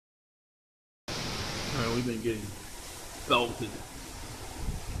We've been getting belted.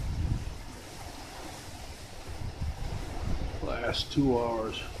 Last 2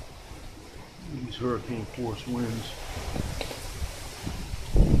 hours. These hurricane force winds.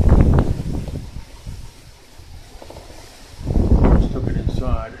 Just took it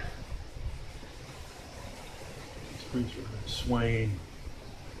inside. These things are swaying.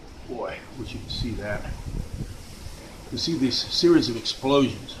 Boy, I wish you could see that. You see this series of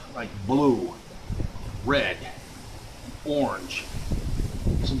explosions, like blue, red, orange,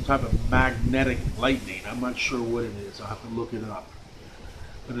 some type of magnetic lightning. I'm not sure what it is. I'll have to look it up.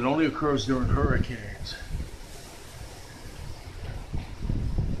 But it only occurs during hurricanes.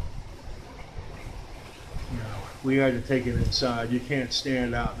 You know, we had to take it inside. You can't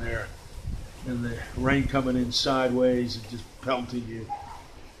stand out there and the rain coming in sideways and just pelting you.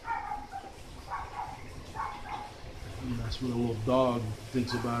 And that's what a little dog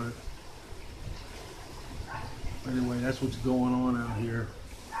thinks about it. Anyway, that's what's going on out here.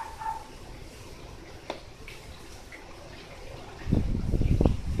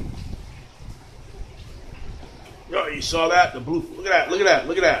 Oh, you saw that? The blue, look at that, look at that,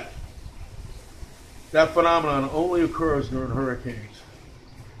 look at that. That phenomenon only occurs during hurricanes.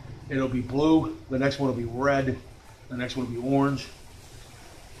 It'll be blue, the next one will be red, the next one will be orange.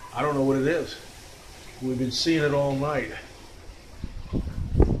 I don't know what it is. We've been seeing it all night.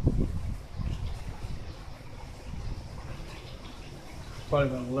 Probably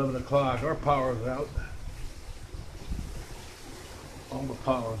about 11 o'clock. Our power's out. All the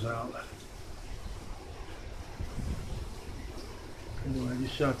power's out. Anyway, I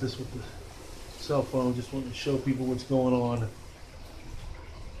just shot this with the cell phone. Just wanted to show people what's going on.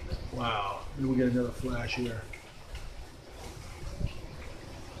 Wow. Maybe we get another flash here.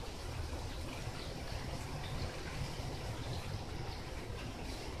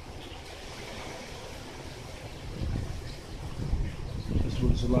 This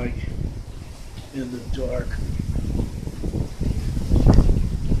was like in the dark.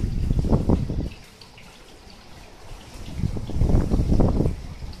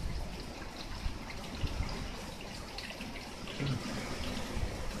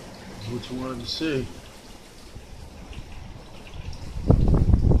 What you wanted to see.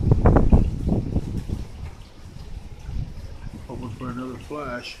 Hoping for another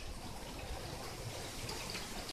flash.